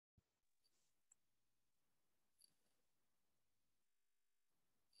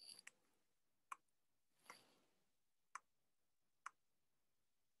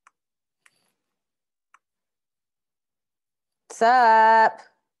What's up?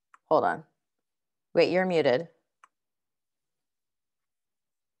 Hold on. Wait, you're muted.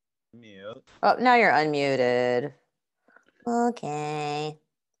 Mute. Oh, now you're unmuted. Okay.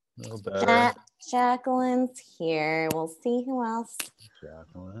 A little better. Jacqueline's here. We'll see who else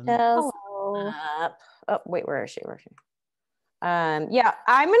Jacqueline. shows up. Oh, wait, where is she? Yeah,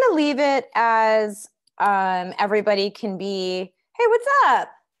 I'm gonna leave it as everybody can be. Hey, what's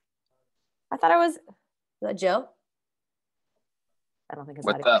up? I thought I was. Is that Joe? I don't think it's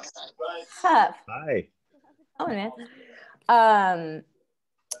What's up? What's up? Hi. Oh man.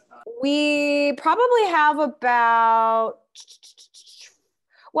 We probably have about.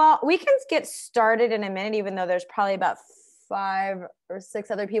 Well, we can get started in a minute, even though there's probably about 5 or 6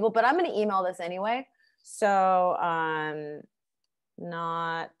 other people. But I'm going to email this anyway, so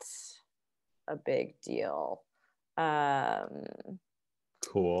not a big deal.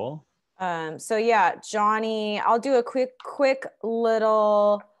 Cool. So yeah, Johnny, I'll do a quick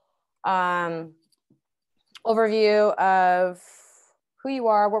little overview of who you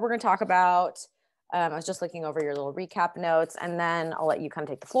are, what we're going to talk about. I was just looking over your little recap notes, and then I'll let you kind of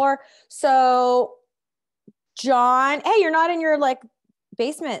take the floor. So, John, hey, you're not in your like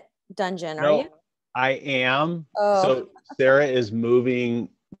basement dungeon, are you? I am. Oh. So Sarah is moving.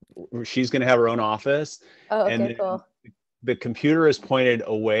 She's going to have her own office. Oh, okay, and cool. The computer is pointed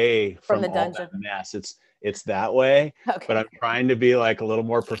away from the all dungeon. that mess. It's that way. Okay. But I'm trying to be like a little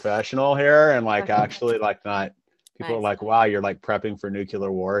more professional here and like actually like not. People are like, wow, you're like prepping for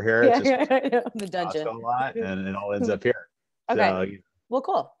nuclear war here. Yeah, it's just the dungeon a lot, and it all ends up here. Okay. So, well,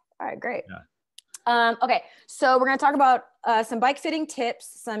 cool. All right, great. Yeah. Okay, so we're going to talk about some bike fitting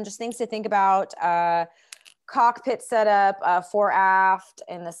tips, some just things to think about, cockpit setup, fore aft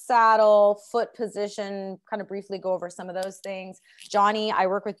in the saddle, foot position, kind of briefly go over some of those things. Johnny, I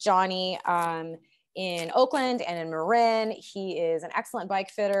work with Johnny in Oakland and in Marin. He is an excellent bike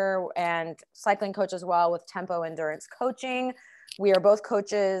fitter and cycling coach as well with Tempo Endurance Coaching. We are both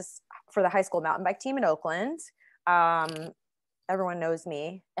coaches for the high school mountain bike team in Oakland. Everyone knows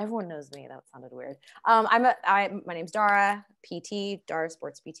me. Everyone knows me. That sounded weird. My name's Dara, PT,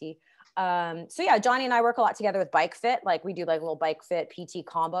 DarasportPT. So yeah, Johnny and I work a lot together with Bike Fit. Like we do like little Bike Fit PT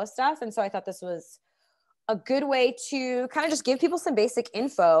combo stuff. And so I thought this was a good way to kind of just give people some basic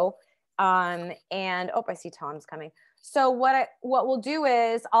info. And I see Tom's coming. So what we'll do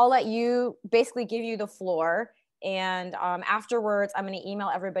is I'll let you basically give you the floor. And afterwards, I'm going to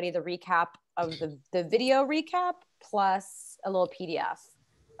email everybody the recap of the video recap plus a little PDF.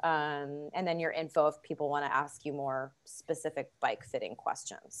 And then your info if people want to ask you more specific bike fitting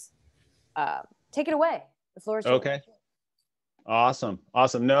questions. Take it away. The floor is yours. Okay. Awesome.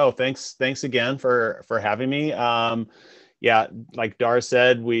 No, thanks again for having me. Yeah, like Dar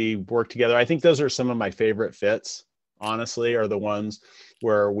said, we work together. I think those are some of my favorite fits, honestly, are the ones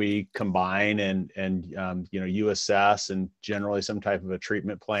where we combine and you assess and generally some type of a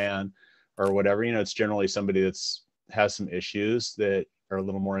treatment plan or whatever. It's generally somebody has some issues that are a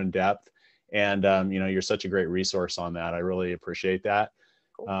little more in depth. And, you're such a great resource on that. I really appreciate that.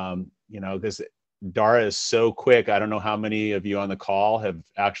 Cool. Because Dara is so quick. I don't know how many of you on the call have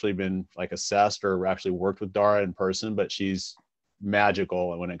actually been like assessed or actually worked with Dara in person, but she's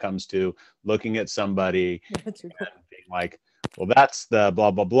magical when it comes to looking at somebody and being like, well, that's the blah,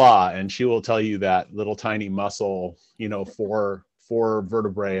 blah, blah. And she will tell you that little tiny muscle, four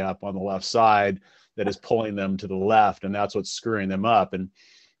vertebrae up on the left side that is pulling them to the left. And that's what's screwing them up. And,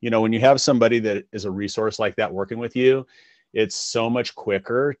 when you have somebody that is a resource like that working with you, it's so much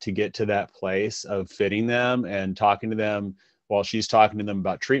quicker to get to that place of fitting them and talking to them while she's talking to them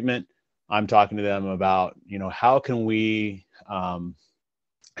about treatment. I'm talking to them about, how can we kind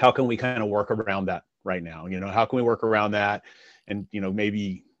of work around that right now? How can we work around that? And,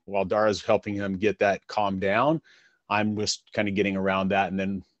 maybe while Dara's helping him get that calmed down, I'm just kind of getting around that and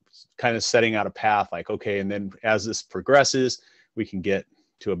then kind of setting out a path like, okay. And then as this progresses, we can get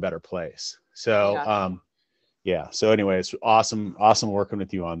to a better place. So, yeah. So anyway, it's awesome working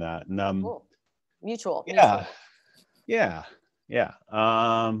with you on that. And cool. Mutual. Yeah.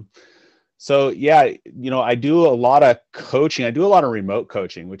 So yeah, I do a lot of coaching. I do a lot of remote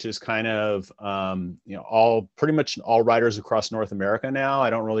coaching, which is kind of pretty much all riders across North America now. I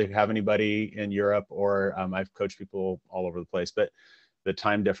don't really have anybody in Europe or I've coached people all over the place, but the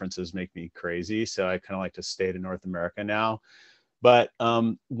time differences make me crazy. So I kind of like to stay to North America now. But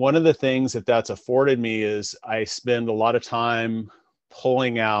one of the things that's afforded me is I spend a lot of time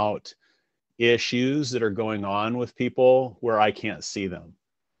pulling out issues that are going on with people where I can't see them.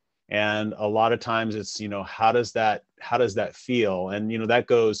 And a lot of times it's, how does that feel? And, that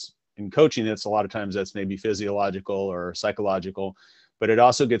goes in coaching, it's a lot of times that's maybe physiological or psychological, but it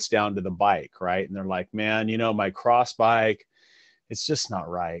also gets down to the bike, right? And they're like, man, you know, my cross bike, it's just not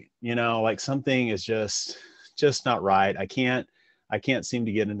right. You know, like something is just not right. I can't seem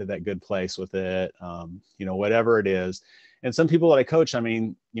to get into that good place with it. You know, whatever it is. And some people that I coach, I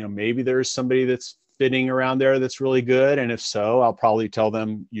mean, you know, maybe there's somebody that's fitting around there that's really good. And if so, I'll probably tell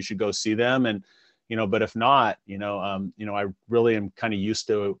them you should go see them. And, you know, but if not, you know, I really am kind of used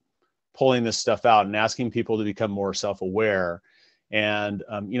to pulling this stuff out and asking people to become more self-aware. And,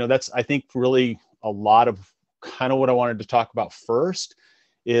 you know, that's, I think, really a lot of kind of what I wanted to talk about first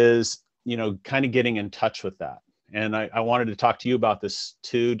is, you know, kind of getting in touch with that. And I wanted to talk to you about this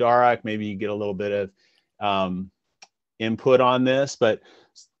too, Dara. Maybe you get a little bit of input on this, but,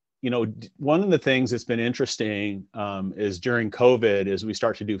 you know, one of the things that's been interesting is during COVID, as we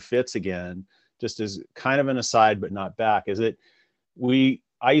start to do fits again, just as kind of an aside, but not back, is that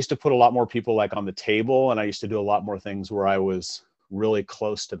I used to put a lot more people like on the table, and I used to do a lot more things where I was really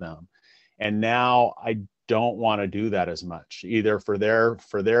close to them. And now I don't want to do that as much, either for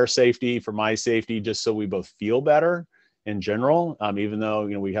their safety, for my safety, just so we both feel better in general. Even though,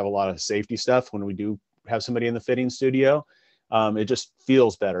 you know, we have a lot of safety stuff when we do have somebody in the fitting studio, it just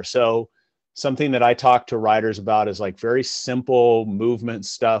feels better. So something that I talk to riders about is like very simple movement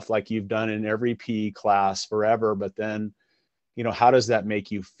stuff, like you've done in every PE class forever, but then, you know, how does that make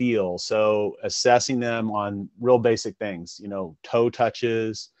you feel? So assessing them on real basic things, you know, toe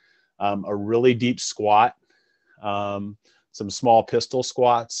touches, a really deep squat, some small pistol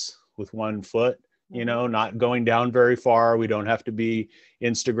squats with one foot, you know, not going down very far. We don't have to be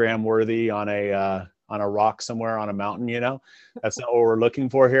Instagram worthy on a rock somewhere on a mountain, you know. That's not what we're looking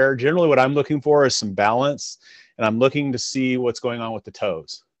for here. Generally, what I'm looking for is some balance, and I'm looking to see what's going on with the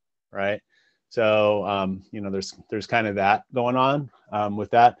toes, right? So, you know, there's kind of that going on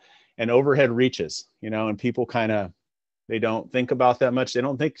with that, and overhead reaches, you know, and people kind of, they don't think about that much. They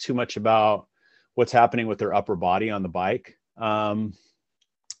don't think too much about what's happening with their upper body on the bike.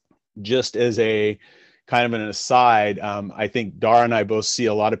 Just as a kind of an aside, I think Dara and I both see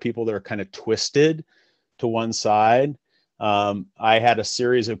a lot of people that are kind of twisted to one side. I had a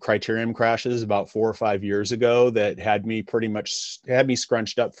series of criterium crashes about 4 or 5 years ago that had me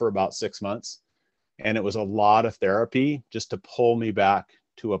scrunched up for about 6 months. And it was a lot of therapy just to pull me back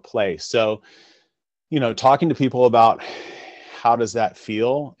to a place. So, you know, talking to people about how does that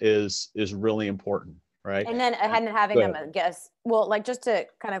feel is really important, right? And then having them guess, well, like, just to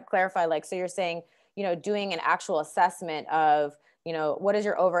kind of clarify, like, so you're saying, you know, doing an actual assessment of, you know, what does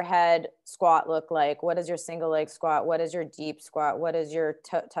your overhead squat look like? What is your single leg squat? What is your deep squat? What is your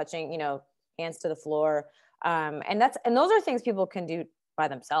touching, you know, hands to the floor? And those are things people can do by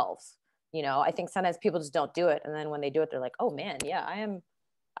themselves. You know, I think sometimes people just don't do it. And then when they do it, they're like, oh man, yeah,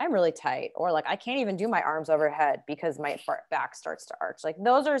 I'm really tight. Or like, I can't even do my arms overhead because my back starts to arch. Like,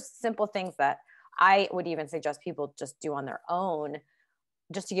 those are simple things that I would even suggest people just do on their own,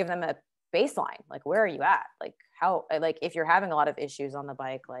 just to give them a baseline. Like, where are you at? Like, how, like, if you're having a lot of issues on the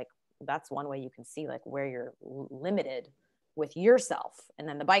bike, like, that's one way you can see like where you're limited with yourself. And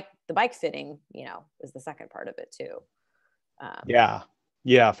then the bike fitting, you know, is the second part of it too.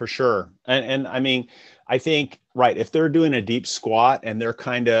 Yeah, for sure. And I mean, I think, right, if they're doing a deep squat and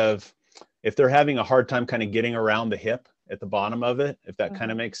if they're having a hard time kind of getting around the hip at the bottom of it, if that kind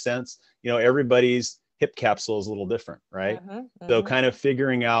of makes sense, you know, everybody's hip capsule is a little different, right? So kind of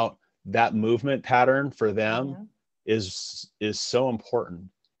figuring out that movement pattern for them is so important.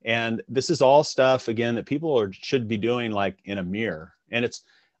 And this is all stuff, again, that people should be doing like in a mirror. And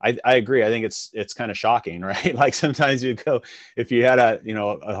I agree. I think it's kind of shocking, right? Like sometimes you go, if you had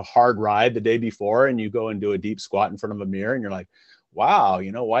a hard ride the day before and you go and do a deep squat in front of a mirror and you're like, wow,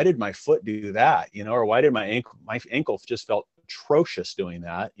 you know, why did my foot do that? You know, or why did my ankle just felt atrocious doing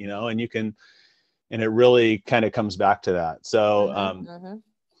that, you know, and it really kind of comes back to that. So,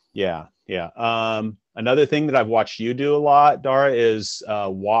 yeah. Another thing that I've watched you do a lot, Dara, is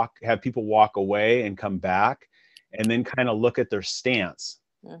have people walk away and come back and then kind of look at their stance.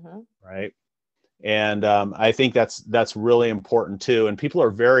 Right. And I think that's really important too. And people are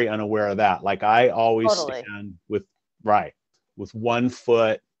very unaware of that. Like, I always stand with 1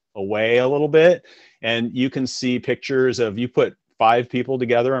 foot away a little bit. And you can see pictures of, you put 5 people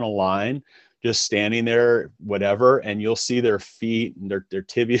together in a line, just standing there, whatever, and you'll see their feet and their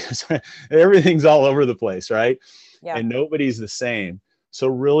tibias, everything's all over the place. Right. Yeah. And nobody's the same. So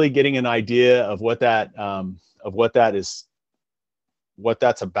really getting an idea of what that's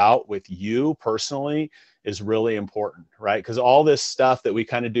about with you personally is really important, right? Because all this stuff that we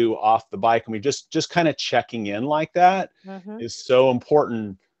kind of do off the bike and we just kind of checking in like that is so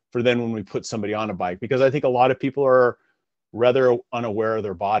important for then when we put somebody on a bike, because I think a lot of people are rather unaware of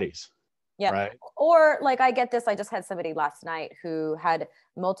their bodies. Yeah. Right. Or like I get this, I just had somebody last night who had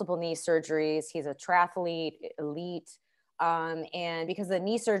multiple knee surgeries. He's a triathlete, elite. And because of the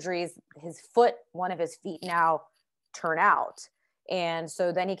knee surgeries, one of his feet now turn out. And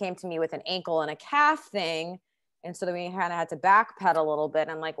so then he came to me with an ankle and a calf thing. And so then we kind of had to backpedal a little bit.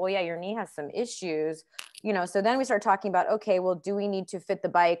 And I'm like, well, yeah, your knee has some issues, so then we started talking about, okay, well, do we need to fit the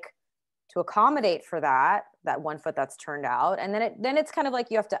bike to accommodate for that one foot that's turned out? And then it's kind of like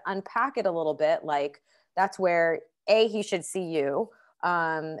you have to unpack it a little bit. Like that's where A, he should see you.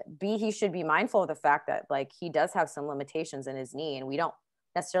 B, he should be mindful of the fact that like he does have some limitations in his knee, and we don't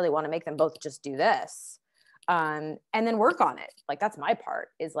necessarily want to make them both just do this. And then work on it. Like that's my part,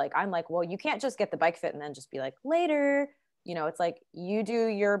 is like, I'm like, well, you can't just get the bike fit and then just be like later, it's like you do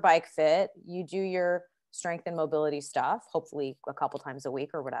your bike fit, you do your strength and mobility stuff, hopefully a couple times a week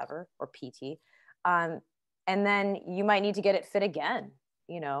or whatever, or PT. And then you might need to get it fit again,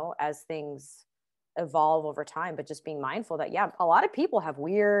 as things evolve over time, but just being mindful that, yeah, a lot of people have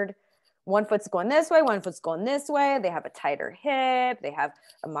weird, one foot's going this way, one foot's going this way. They have a tighter hip. They have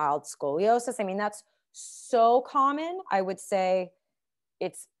a mild scoliosis. I mean, that's so common. I would say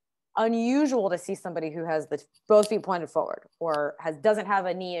it's unusual to see somebody who has both feet pointed forward, or doesn't have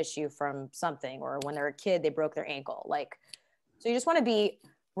a knee issue from something, or when they're a kid, they broke their ankle. Like, so you just want to be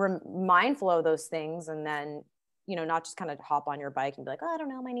mindful of those things. And then, not just kind of hop on your bike and be like, oh, I don't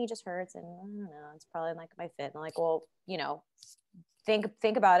know, my knee just hurts. And I don't know, it's probably like my fit. And I'm like, well,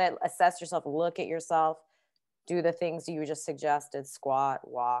 think about it, assess yourself, look at yourself, do the things you just suggested, squat,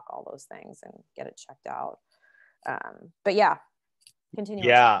 walk, all those things, and get it checked out. But yeah, continue.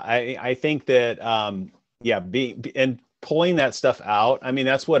 Yeah, I think that and pulling that stuff out. I mean,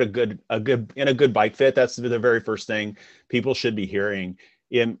 that's what a good bike fit. That's the very first thing people should be hearing.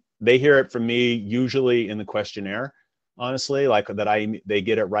 They hear it from me usually in the questionnaire. Honestly, like that they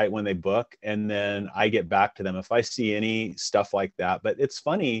get it right when they book, and then I get back to them if I see any stuff like that. But it's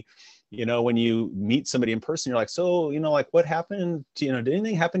funny, when you meet somebody in person, you're like, so, like what happened to, did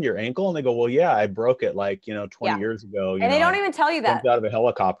anything happen to your ankle? And they go, well, yeah, I broke it like, 20 years ago. And they don't even tell you that. Jumped out of a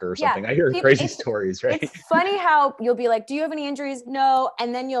helicopter or something. I hear crazy stories, right? It's funny how you'll be like, do you have any injuries? No.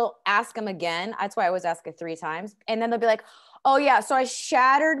 And then you'll ask them again. That's why I always ask it 3 times. And then they'll be like, oh yeah, so I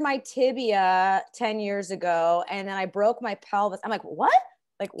shattered my tibia 10 years ago, and then I broke my pelvis. I'm like, what?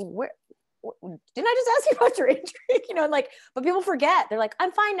 Like, where? Didn't I just ask you about your injury? But people forget. They're like,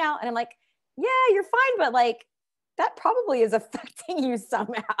 I'm fine now. And I'm like, yeah, you're fine. But like, that probably is affecting you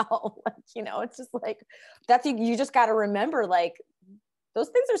somehow. It's just like, you just got to remember, like, those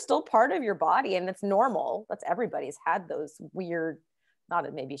things are still part of your body, and it's normal. That's everybody's had those weird,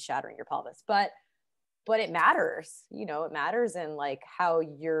 not maybe shattering your pelvis, but it matters, it matters in like how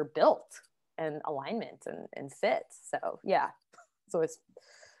you're built and alignment and fit. So yeah, those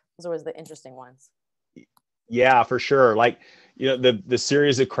are always the interesting ones. Yeah, for sure. Like, the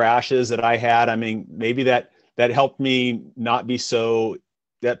series of crashes that I had, I mean, maybe that helped me not be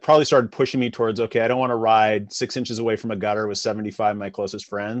that probably started pushing me towards, okay, I don't want to ride 6 inches away from a gutter with 75 of my closest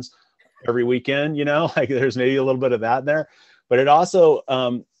friends every weekend, like there's maybe a little bit of that there. But it also,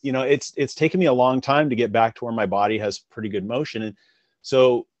 it's taken me a long time to get back to where my body has pretty good motion. And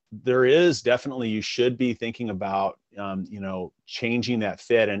so there is definitely, you should be thinking about, changing that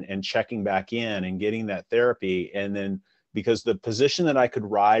fit and checking back in and getting that therapy. And then, because the position that I could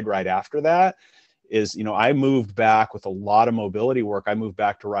ride right after that is, I moved back with a lot of mobility work. I moved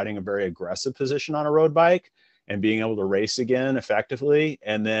back to riding a very aggressive position on a road bike and being able to race again effectively.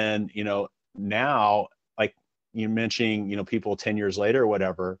 And then, now, like you mentioning, people 10 years later or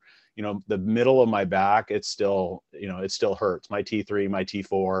whatever, the middle of my back, it still hurts. My T3, my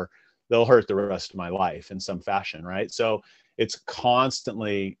T4, they'll hurt the rest of my life in some fashion, right? So it's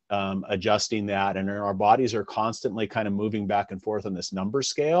constantly adjusting that, and our bodies are constantly kind of moving back and forth on this number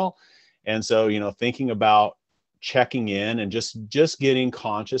scale. And so, thinking about checking in and just getting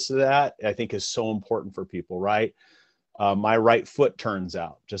conscious of that, I think is so important for people, right? My right foot turns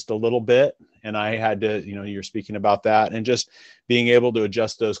out just a little bit, and I had to, you're speaking about that, and just being able to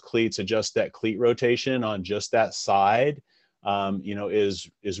adjust those cleats, adjust that cleat rotation on just that side,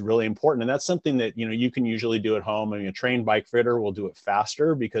 is really important. And that's something that, you can usually do at home. I mean, a trained bike fitter will do it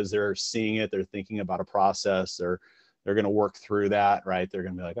faster because they're seeing it, they're thinking about a process, they're going to work through that, right? They're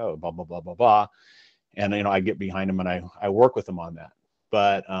going to be like, oh, blah, blah, blah, blah, blah. And, I get behind them and I work with them on that.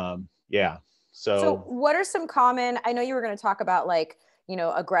 But yeah. So what are some common, I know you were going to talk about like,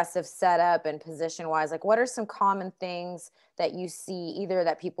 aggressive setup and position wise, like what are some common things that you see either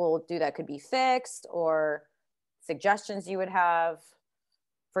that people do that could be fixed, or suggestions you would have?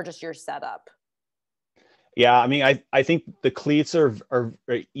 for just your setup? Yeah, I mean, I think the cleats are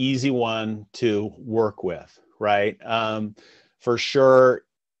an easy one to work with, right? For sure,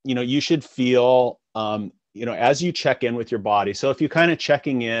 you should feel, as you check in with your body. So if you're kind of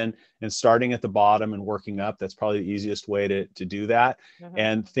checking in and starting at the bottom and working up, that's probably the easiest way to do that. Mm-hmm.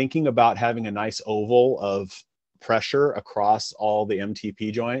 And thinking about having a nice oval of pressure across all the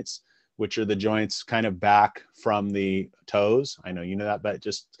MTP joints, which are the joints kind of back from the toes. I know you know that, but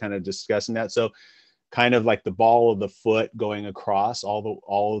just kind of discussing that. So kind of like the ball of the foot going across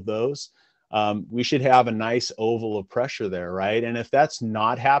all of those. We should have a nice oval of pressure there, right? And if that's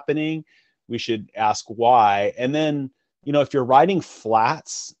not happening, we should ask why. And then, if you're riding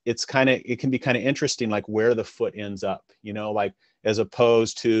flats, it can be kind of interesting, like where the foot ends up, like as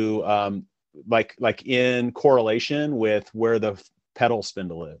opposed to like in correlation with where the pedal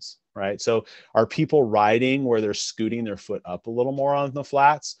spindle is, right? So are people riding where they're scooting their foot up a little more on the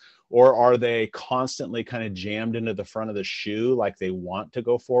flats? Or are they constantly kind of jammed into the front of the shoe like they want to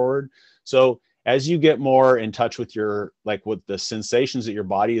go forward? So as you get more in touch with with the sensations that your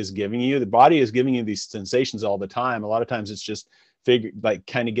body is giving you, the body is giving you these sensations all the time. A lot of times it's just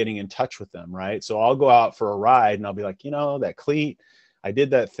kind of getting in touch with them, right? So I'll go out for a ride and I'll be like, that cleat, I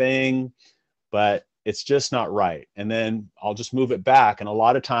did that thing, but it's just not right. And then I'll just move it back. And a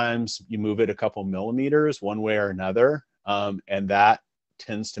lot of times you move it a couple millimeters one way or another. And that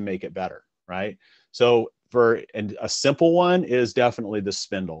tends to make it better, right? So and a simple one is definitely the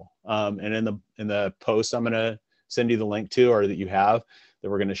spindle. And in the post I'm going to send you the link to, or that you have, that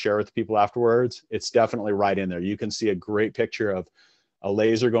we're going to share with people afterwards, it's definitely right in there. You can see a great picture of a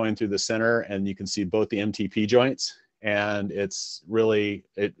laser going through the center, and you can see both the MTP joints, and it's really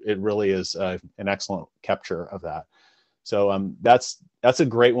it really is an excellent capture of that. So that's a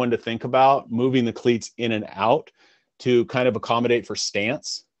great one to think about. Moving the cleats in and out to kind of accommodate for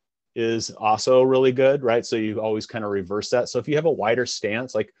stance is also really good, right? So you always kind of reverse that. So if you have a wider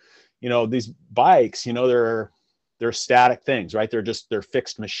stance, like, these bikes, they're static things, right? They're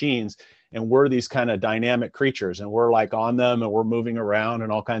fixed machines, and we're these kind of dynamic creatures, and we're like on them and we're moving around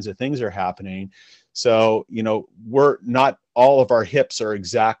and all kinds of things are happening. So, we're not, all of our hips are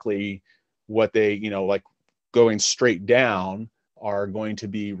exactly what they, like going straight down are going to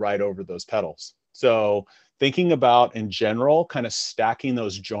be right over those pedals. So thinking about, in general, kind of stacking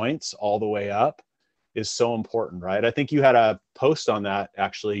those joints all the way up is so important, right? I think you had a post on that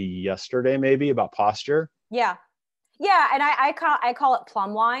actually yesterday, maybe, about posture. Yeah. And I call it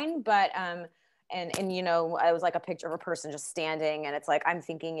plumb line, but, and it was like a picture of a person just standing, and it's like, I'm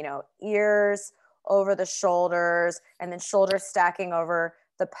thinking, ears over the shoulders, and then shoulders stacking over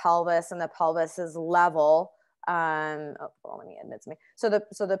the pelvis, and the pelvis is level. Let me admit to me. So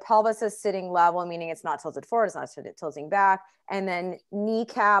the pelvis is sitting level, meaning it's not tilted forward, it's not tilting back, and then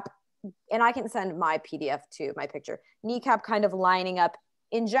kneecap, and I can send my PDF to my picture, kneecap kind of lining up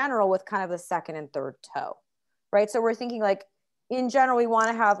in general with kind of the second and third toe, right? So we're thinking, like, in general, we want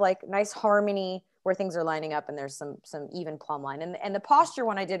to have like nice harmony where things are lining up and there's some even plumb line. And the posture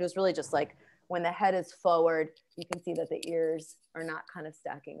one I did was really just like, when the head is forward, you can see that the ears are not kind of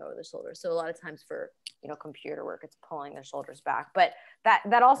stacking over the shoulders. So a lot of times for, computer work, it's pulling the shoulders back. But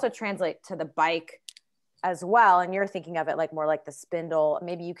that also translates to the bike as well. And you're thinking of it like more like the spindle.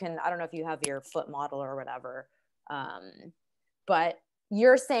 Maybe you can, I don't know if you have your foot model or whatever, but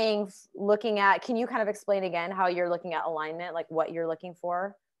you're saying can you kind of explain again how you're looking at alignment, like what you're looking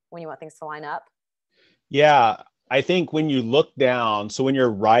for when you want things to line up? Yeah, I think when you look down, so when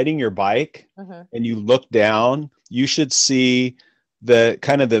you're riding your bike and you look down, you should see the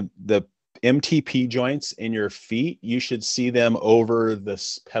kind of the MTP joints in your feet. You should see them over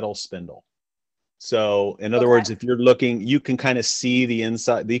this pedal spindle. So in other words, if you're looking, you can kind of see the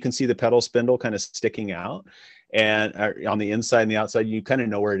inside, you can see the pedal spindle kind of sticking out, and on the inside and the outside, you kind of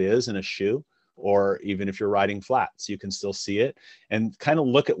know where it is in a shoe, or even if you're riding flats, you can still see it, and kind of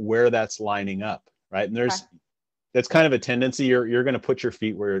look at where that's lining up, right? And that's kind of a tendency. You're going to put your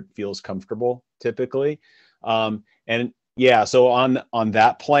feet where it feels comfortable typically. And yeah, so on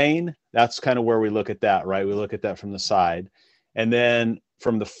that plane, that's kind of where we look at that, right? We look at that from the side, and then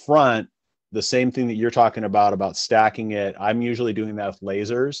from the front, the same thing that you're talking about stacking it. I'm usually doing that with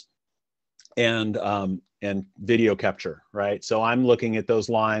lasers and video capture, right? So I'm looking at those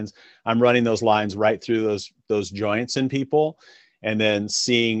lines. I'm running those lines right through those joints in people, and then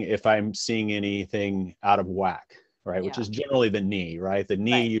seeing if I'm seeing anything out of whack, right? Yeah. Which is generally the knee, right? The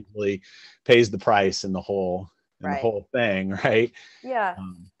knee usually pays the price in the whole thing, right? Yeah.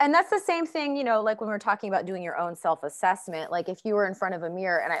 And that's the same thing, like when we're talking about doing your own self-assessment, like if you were in front of a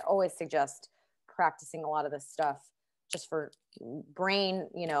mirror, and I always suggest practicing a lot of this stuff just for brain,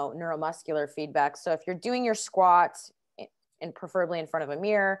 you know, neuromuscular feedback. So if you're doing your squat and preferably in front of a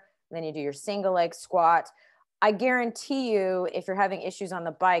mirror, and then you do your single leg squat, I guarantee you, if you're having issues on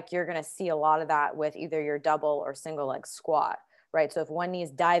the bike, you're going to see a lot of that with either your double or single leg squat, right? So if one knee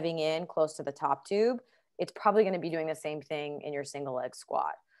is diving in close to the top tube, it's probably going to be doing the same thing in your single leg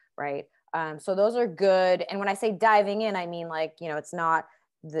squat, right? So those are good. And when I say diving in, I mean, like, you know, it's not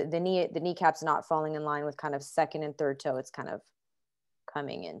the kneecap's not falling in line with kind of second and third toe. It's kind of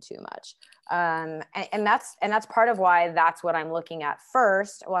coming in too much. And that's part of why that's what I'm looking at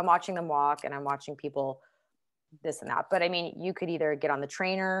first. Well, I'm watching them walk and I'm watching people this and that. But I mean, you could either get on the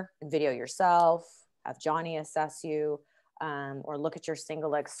trainer and video yourself, have Johnny assess you, or look at your single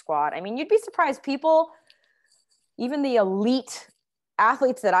leg squat. I mean, you'd be surprised, people, even the elite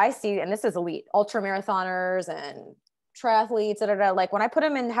athletes that I see, and this is elite, ultra marathoners and triathletes, like when I put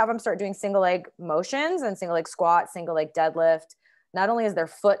them in, have them start doing single leg motions and single leg squat, single leg deadlift, not only is their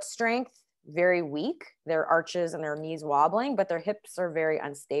foot strength very weak, their arches and their knees wobbling, but their hips are very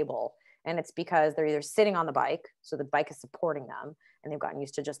unstable. And it's because they're either sitting on the bike, so the bike is supporting them, and they've gotten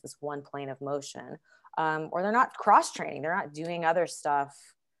used to just this one plane of motion, or they're not cross training. They're not doing other stuff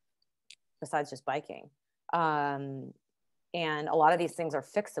besides just biking. And a lot of these things are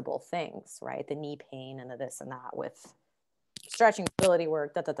fixable things, right? The knee pain and the this and that with stretching, mobility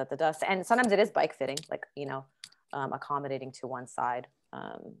work, And sometimes it is bike fitting, like, you know, accommodating to one side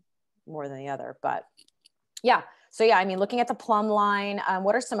more than the other. But yeah. So yeah, I mean, looking at the plumb line,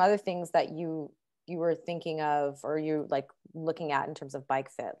 what are some other things that you were thinking of, or you like looking at in terms of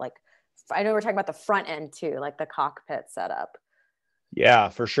bike fit? Like, I know we're talking about the front end too, like the cockpit setup. Yeah,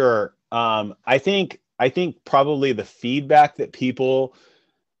 for sure. I think probably the feedback that people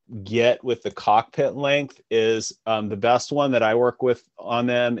get with the cockpit length is the best one that I work with on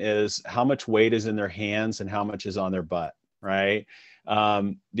them is how much weight is in their hands and how much is on their butt, right?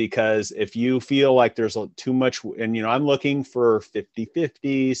 Because if you feel like there's too much, and, you know, I'm looking for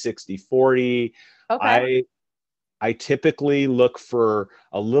 50-50, 60-40. Okay. I typically look for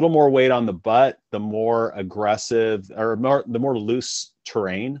a little more weight on the butt, the more aggressive or the more loose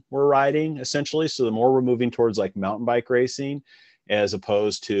terrain we're riding, essentially. So the more we're moving towards like mountain bike racing as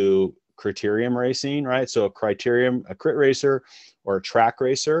opposed to criterium racing, right? So a crit racer or a track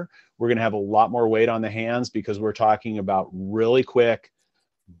racer, we're going to have a lot more weight on the hands because we're talking about really quick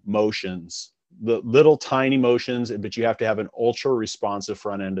motions, the little tiny motions, but you have to have an ultra responsive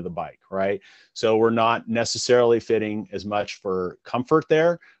front end of the bike, right? So we're not necessarily fitting as much for comfort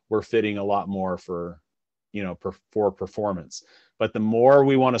there. We're fitting a lot more for, you know, for performance. But the more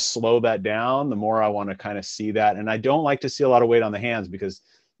we want to slow that down, the more I want to kind of see that. And I don't like to see a lot of weight on the hands because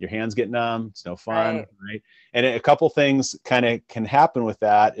your hands get numb. It's no fun, right? And a couple things kind of can happen with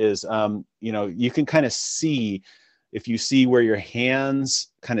that is, you know, you can kind of see, if you see where your hands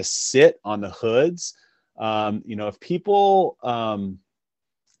kind of sit on the hoods, you know, if people,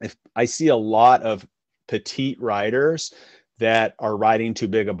 if I see a lot of petite riders that are riding too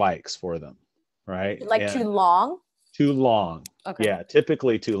big of bikes for them, right? Like too long? Too long. Okay. Yeah,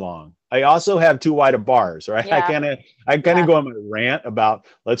 typically too long. I also have too wide of bars, right? Yeah. I kind of go on my rant about,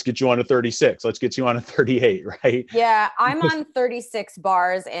 let's get you on a 36. Let's get you on a 38, right? Yeah, I'm on 36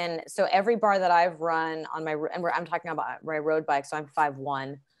 bars. And so every bar that I've run on my, and I'm talking about my road bike. So I'm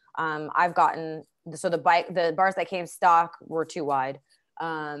 5'1". I've gotten, so the bars that came stock were too wide.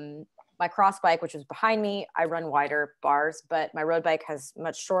 My cross bike, which was behind me, I run wider bars, but my road bike has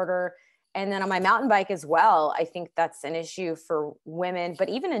much shorter. And then on my mountain bike as well, I think that's an issue for women, but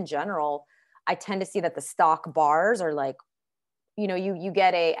even in general, I tend to see that the stock bars are like, you know, you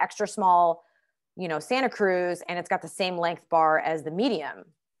get a extra small, you know, Santa Cruz, and it's got the same length bar as the medium.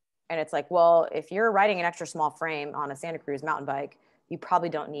 And it's like, well, if you're riding an extra small frame on a Santa Cruz mountain bike, you probably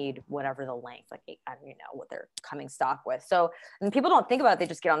don't need whatever the length, like, I don't know what they're coming stock with. So, and people don't think about it. They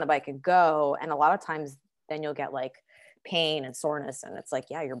just get on the bike and go. And a lot of times then you'll get like pain and soreness, and it's like,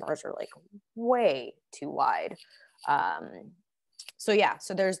 yeah, your bars are like way too wide. So yeah,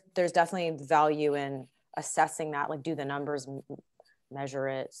 so there's definitely value in assessing that, like do the numbers, measure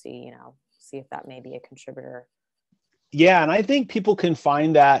it, see if that may be a contributor. Yeah, and I think people can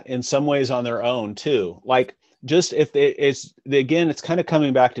find that in some ways on their own too. Like, just if it's again, it's kind of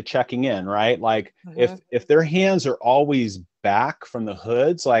coming back to checking in, right? Like if their hands are always back from the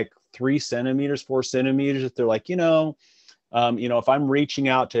hoods, like 3 centimeters, 4 centimeters, if they're like, if I'm reaching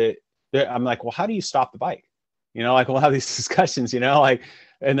out to, I'm like, well, how do you stop the bike? Like we'll have these discussions, like,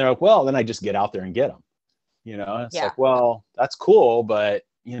 and they're like, well, then I just get out there and get them. It's like, well, that's cool, but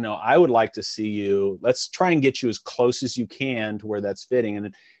I would like to see you. Let's try and get you as close as you can to where that's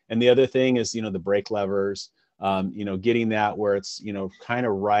fitting. And the other thing is, the brake levers. you know, getting that where it's, you know, kind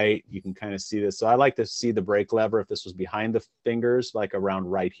of right. You can kind of see this. So I like to see the brake lever if this was behind the fingers, like around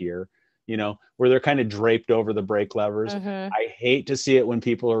right here, you know, where they're kind of draped over the brake levers. I hate to see it when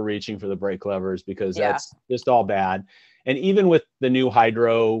people are reaching for the brake levers because that's just all bad. And even with the new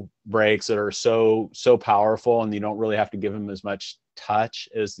hydro brakes that are so powerful, and you don't really have to give them as much touch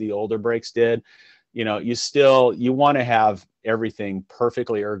as the older brakes did, you know, you want to have everything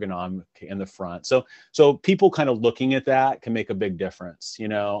perfectly ergonomic in the front. So people kind of looking at that can make a big difference, you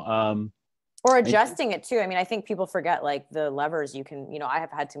know. Or adjusting it too. I mean, I think people forget like the levers you can, you know, I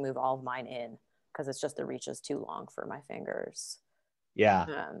have had to move all of mine in because it's just the reach is too long for my fingers. Yeah.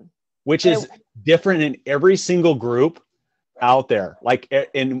 Which is different in every single group out there. Like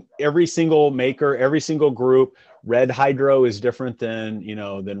in every single maker, every single group, red hydro is different than, you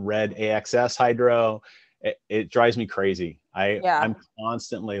know, than red AXS hydro. It drives me crazy. I'm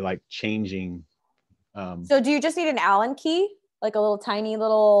constantly like changing. So do you just need an Allen key? Like a little tiny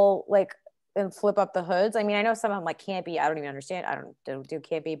little, like, and flip up the hoods? I mean, I know some of them like can't be, I don't even understand. I don't do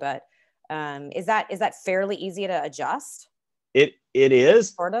can't be, but is that fairly easy to adjust? It is.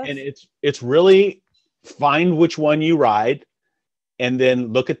 Sort of. And it's really find which one you ride and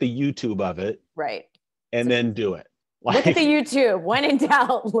then look at the YouTube of it. Right. And then do it. Like, look at the YouTube. When in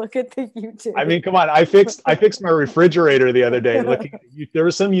doubt, look at the YouTube. I mean, come on. I fixed my refrigerator the other day. There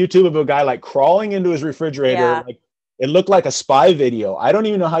was some YouTube of a guy like crawling into his refrigerator. Like it looked like a spy video. I don't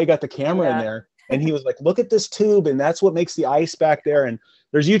even know how he got the camera in there. And he was like, look at this tube. And that's what makes the ice back there. And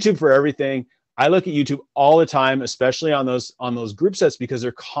there's YouTube for everything. I look at YouTube all the time, especially on those group sets, because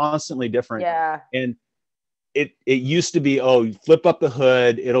they're constantly different. Yeah. And it used to be, oh, you flip up the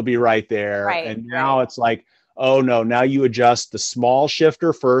hood, it'll be right there. Right, and now it's like, oh no, now you adjust the small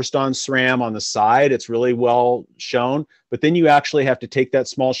shifter first on SRAM on the side. It's really well shown, but then you actually have to take that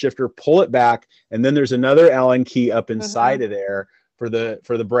small shifter, pull it back, and then there's another Allen key up inside of there for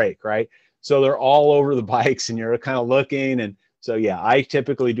the brake, right? So they're all over the bikes and you're kind of looking. And so, yeah, I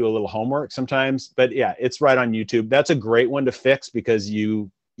typically do a little homework sometimes, but yeah, it's right on YouTube. That's a great one to fix because you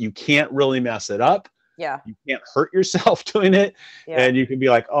can't really mess it up. Yeah. You can't hurt yourself doing it. Yeah. And you can be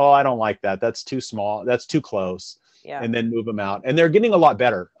like, oh, I don't like that. That's too small. That's too close. Yeah. And then move them out. And they're getting a lot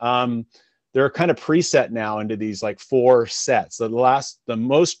better. They're kind of preset now into these like 4 sets. The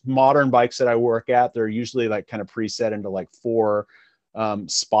most modern bikes that I work at, they're usually like kind of preset into like 4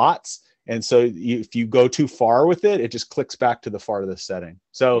 spots. And so if you go too far with it, it just clicks back to the farthest setting.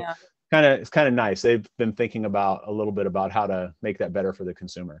 So it's kind of nice. They've been thinking about a little bit about how to make that better for the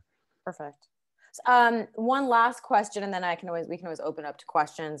consumer. Perfect. One last question, and then we can always open up to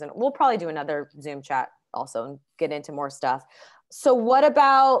questions, and we'll probably do another Zoom chat also and get into more stuff. So what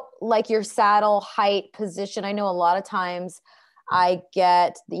about like your saddle height position? I know a lot of times I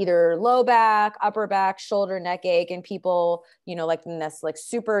get either low back, upper back, shoulder, neck ache, and people, you know, like in this like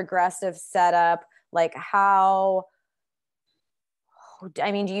super aggressive setup, like how,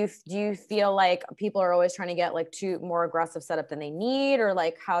 I mean, do you feel like people are always trying to get like more aggressive setup than they need, or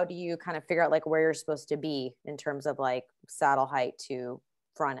like how do you kind of figure out like where you're supposed to be in terms of like saddle height to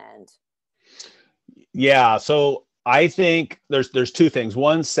front end? Yeah, so I think there's 2 things.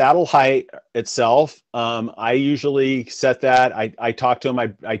 One, saddle height itself. I usually set that. I talk to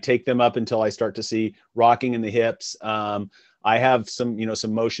them. I take them up until I start to see rocking in the hips. I have some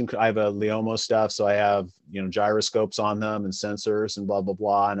motion. I have a Leomo stuff. So I have, gyroscopes on them and sensors and blah, blah,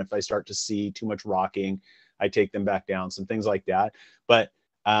 blah. And if I start to see too much rocking, I take them back down, some things like that. But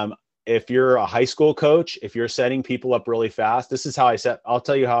if you're a high school coach, if you're setting people up really fast, this is how I'll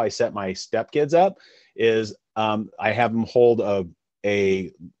tell you how I set my step kids up is I have them hold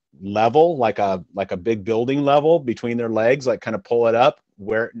a level, like a big building level between their legs, like kind of pull it up,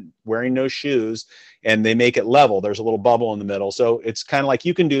 wearing no shoes, and they make it level. There's a little bubble in the middle. So it's kind of like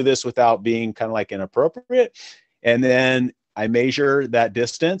you can do this without being kind of like inappropriate. And then I measure that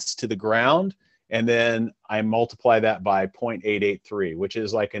distance to the ground, and then I multiply that by 0.883, which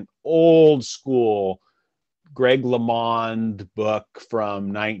is like an old school Greg LeMond book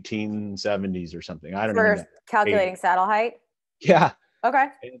from 1970s or something. I don't know. For calculating saddle height? Yeah. Okay.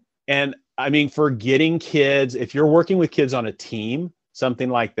 And I mean, for getting kids, if you're working with kids on a team, something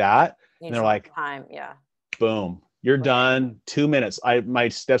like that, and they're like, time, yeah, boom, you're done. 2 minutes. My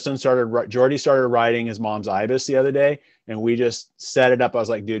stepson Jordy started riding his mom's Ibis the other day, and we just set it up. I was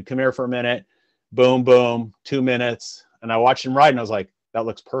like, dude, come here for a minute. Boom, boom, 2 minutes. And I watched him ride, and I was like, that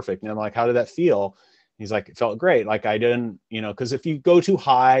looks perfect. And I'm like, how did that feel? He's like, it felt great. Like I didn't, because if you go too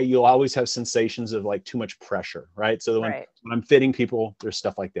high, you'll always have sensations of like too much pressure, right? So when I'm fitting people, there's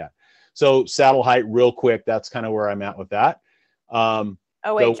stuff like that. So saddle height, real quick, that's kind of where I'm at with that. John,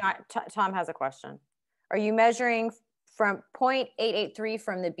 Tom has a question. Are you measuring from 0.883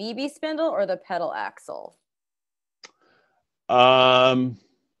 from the BB spindle or the pedal axle? From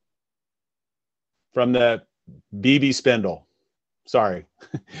the BB spindle. Sorry.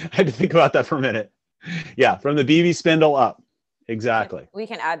 I had to think about that for a minute. Yeah, from the BB spindle up. Exactly. We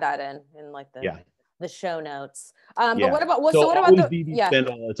can add that in like the show notes. But what about so what about the BB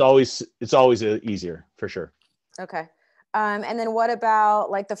spindle? It's always easier for sure. Okay. And then what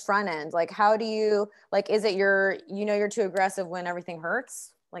about like the front end? Like, how do you, like, is it you're too aggressive when everything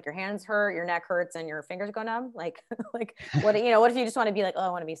hurts? Like your hands hurt, your neck hurts, and your fingers go numb? Like, like what if you just want to be like, oh, I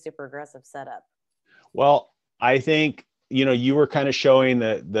want to be super aggressive setup? Well, I think, you were kind of showing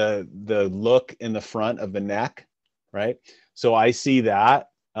the look in the front of the neck, right? So I see that.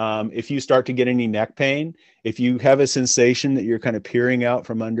 If you start to get any neck pain, if you have a sensation that you're kind of peering out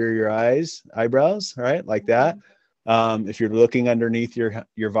from under your eyebrows, right? Like that. If you're looking underneath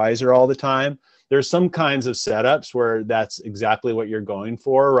your visor all the time, there's some kinds of setups where that's exactly what you're going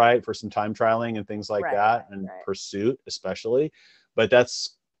for, right? For some time trialing and things like that, and pursuit especially. But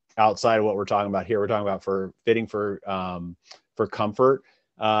that's outside of what we're talking about here. We're talking about for fitting for comfort.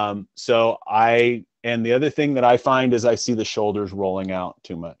 And the other thing that I find is I see the shoulders rolling out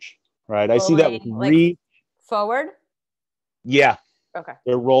too much, right? I see that with like forward. Yeah. Okay.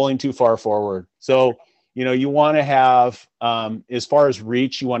 They're rolling too far forward. So, you want to have, as far as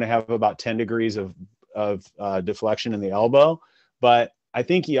reach, you want to have about 10 degrees of deflection in the elbow. But I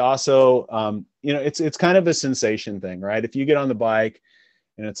think you also, it's kind of a sensation thing, right? If you get on the bike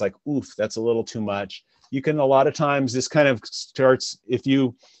and it's like, oof, that's a little too much. You can, a lot of times this kind of starts, if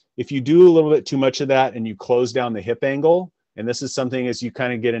you do a little bit too much of that and you close down the hip angle, and this is something as you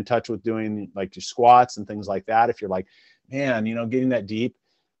kind of get in touch with doing like your squats and things like that, if you're like, man, getting that deep,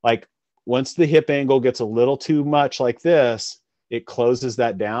 like once the hip angle gets a little too much like this, it closes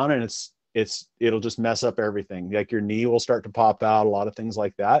that down and it'll just mess up everything. Like your knee will start to pop out, a lot of things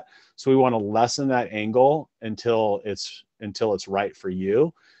like that. So we want to lessen that angle until it's right for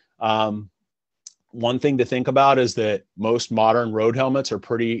you. One thing to think about is that most modern road helmets are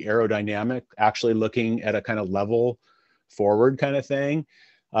pretty aerodynamic, actually looking at a kind of level forward kind of thing.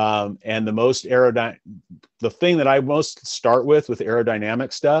 And the thing that I most start with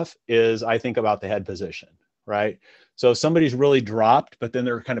aerodynamic stuff is I think about the head position, right? So if somebody's really dropped, but then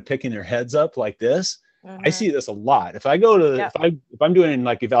they're kind of picking their heads up like this, I see this a lot. If I go to, if I'm doing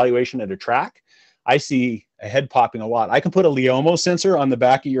like evaluation at a track, I see a head popping a lot. I can put a Leomo sensor on the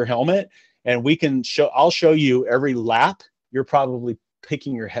back of your helmet and I'll show you every lap, you're probably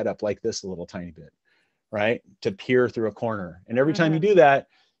picking your head up like this a little tiny bit, right? To peer through a corner. And every time you do that,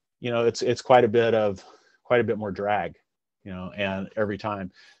 it's quite a bit more drag, and every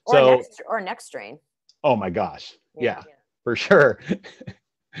time. Or neck strain. Oh my gosh. Yeah. For sure.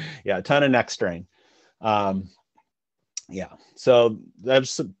 Yeah. A ton of neck strain. Yeah. So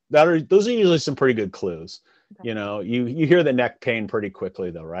those are usually some pretty good clues. Okay. You hear the neck pain pretty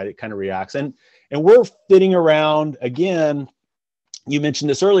quickly though, right? It kind of reacts. And we're fitting around again. You mentioned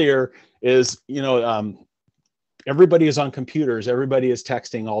this earlier is, everybody is on computers. Everybody is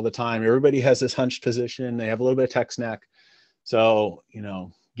texting all the time. Everybody has this hunched position. They have a little bit of text neck. So,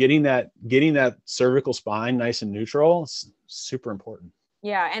 getting that cervical spine nice and neutral is super important.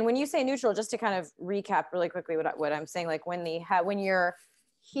 Yeah. And when you say neutral, just to kind of recap really quickly what I'm saying, like when you're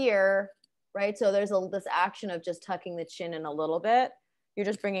here, right? So there's this action of just tucking the chin in a little bit. You're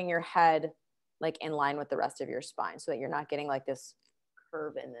just bringing your head like in line with the rest of your spine so that you're not getting like this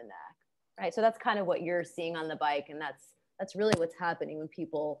curve in the neck, right? So that's kind of what you're seeing on the bike. And that's really what's happening when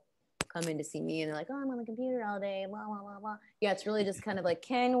people come in to see me and they're like, oh, I'm on the computer all day, blah, blah, blah, blah. Yeah, it's really just kind of like,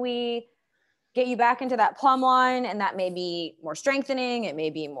 can we get you back into that plumb line? And that may be more strengthening. It may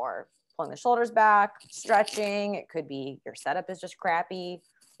be more pulling the shoulders back, stretching. It could be your setup is just crappy,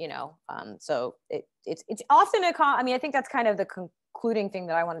 so it's often I think that's kind of the concluding thing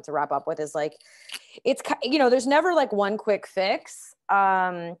that I wanted to wrap up with is like, it's, there's never like one quick fix.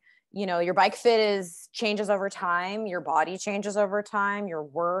 Your bike fit changes over time, your body changes over time, your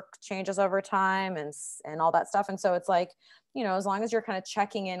work changes over time and all that stuff. And so it's like, as long as you're kind of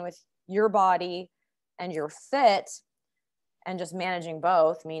checking in with your body and your fit and just managing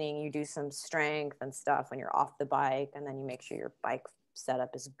both, meaning you do some strength and stuff when you're off the bike, and then you make sure your bike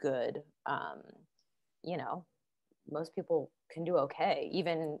setup is good. Most people can do okay,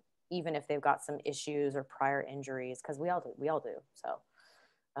 even if they've got some issues or prior injuries, because we all do. So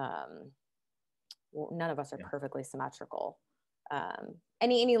none of us are perfectly symmetrical.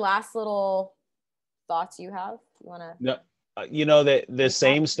 Any last little thoughts you have? You want to? The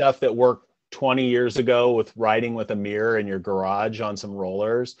same stuff that worked 20 years ago with riding with a mirror in your garage on some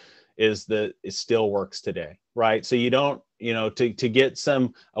rollers is that it still works today, right? So you don't, to get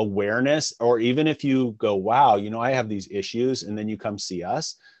some awareness, or even if you go, wow, I have these issues, and then you come see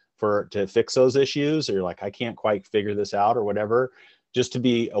us to fix those issues, or you're like, I can't quite figure this out or whatever, just to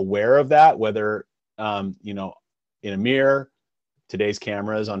be aware of that, whether, in a mirror, today's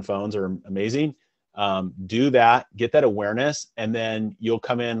cameras on phones are amazing. Do that, get that awareness, and then you'll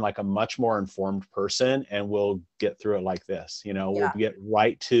come in like a much more informed person, and we'll get through it like this. We'll get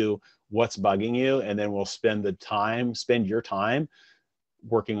right to what's bugging you, and then we'll spend your time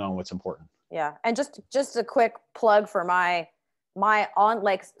working on what's important. Yeah. And just a quick plug for my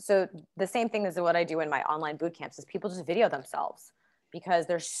so the same thing as what I do in my online boot camps is people just video themselves, because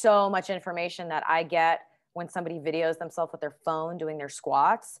there's so much information that I get when somebody videos themselves with their phone doing their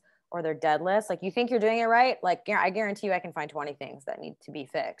squats or their deadlifts. Like, you think you're doing it right? Like, I guarantee you I can find 20 things that need to be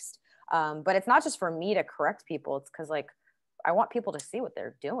fixed. But it's not just for me to correct people. It's because, like, I want people to see what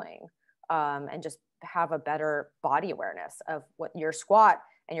they're doing, and just have a better body awareness of what your squat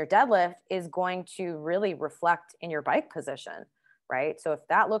and your deadlift is going to really reflect in your bike position, right? So if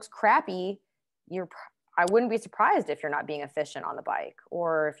that looks crappy, I wouldn't be surprised if you're not being efficient on the bike,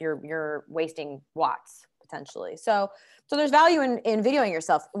 or if you're wasting watts potentially. So there's value in videoing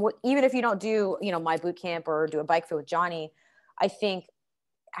yourself. Even if you don't do, my boot camp or do a bike fit with Johnny, I think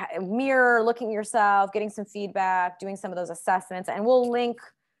mirror, looking at yourself, getting some feedback, doing some of those assessments, and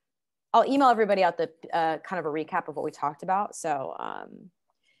I'll email everybody out the kind of a recap of what we talked about. So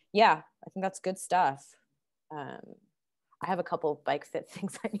yeah, I think that's good stuff. I have a couple of bike fit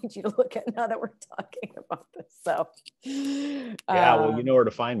things I need you to look at now that we're talking about this. So yeah, well, you know where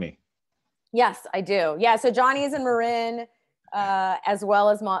to find me. Yes, I do. Yeah. So Johnny is in Marin, as well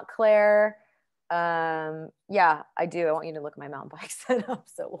as Montclair. Yeah, I do. I want you to look at my mountain bike setup,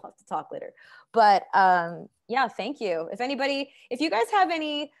 so we'll have to talk later. But yeah, thank you. If you guys have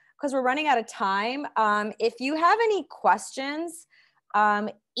any, because we're running out of time, if you have any questions,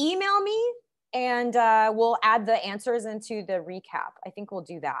 email me, and we'll add the answers into the recap. I think we'll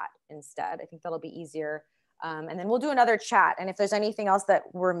do that instead. I think that'll be easier. And then we'll do another chat. And if there's anything else that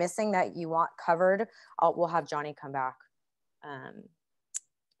we're missing that you want covered, we'll have Johnny come back,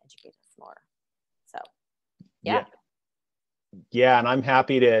 educate us more. So, yeah. Yeah. And I'm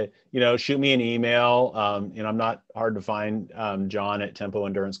happy to, shoot me an email. I'm not hard to find, John at Tempo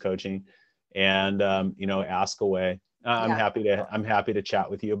Endurance Coaching, and, ask away. I'm happy to chat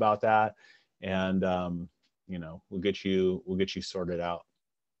with you about that. And, we'll get you sorted out.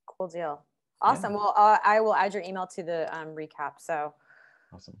 Cool deal. Awesome. Yeah. Well, I will add your email to the recap. So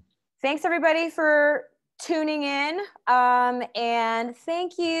awesome. Thanks everybody for tuning in. And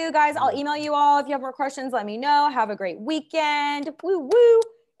thank you guys. I'll email you all. If you have more questions, let me know. Have a great weekend. Woo, woo.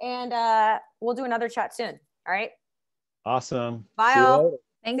 And we'll do another chat soon. All right. Awesome. Bye. See you later.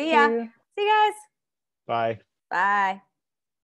 Thank you. See you guys. Bye. Bye.